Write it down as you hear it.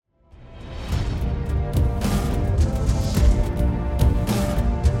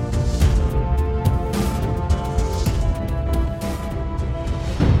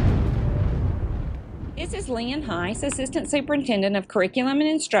Lynn Heiss, Assistant Superintendent of Curriculum and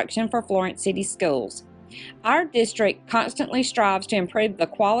Instruction for Florence City Schools. Our district constantly strives to improve the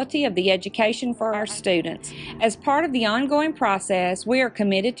quality of the education for our students. As part of the ongoing process, we are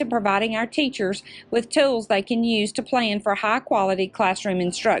committed to providing our teachers with tools they can use to plan for high-quality classroom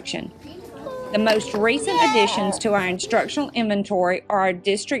instruction. The most recent additions to our instructional inventory are our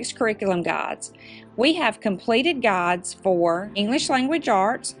district's curriculum guides. We have completed guides for English Language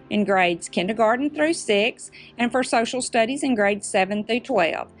Arts in grades kindergarten through 6 and for social studies in grades 7 through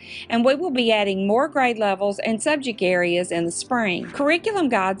 12. And we will be adding more grade levels and subject areas in the spring. Curriculum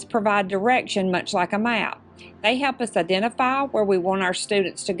guides provide direction much like a map. They help us identify where we want our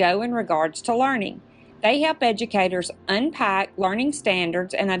students to go in regards to learning. They help educators unpack learning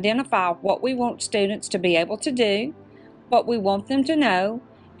standards and identify what we want students to be able to do, what we want them to know,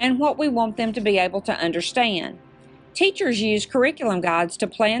 and what we want them to be able to understand. Teachers use curriculum guides to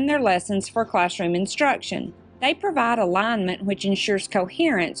plan their lessons for classroom instruction. They provide alignment which ensures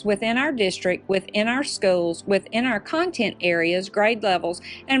coherence within our district, within our schools, within our content areas, grade levels,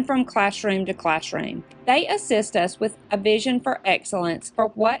 and from classroom to classroom. They assist us with a vision for excellence for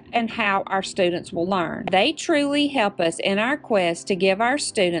what and how our students will learn. They truly help us in our quest to give our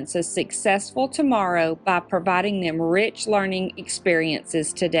students a successful tomorrow by providing them rich learning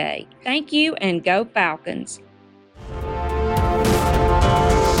experiences today. Thank you, and go Falcons!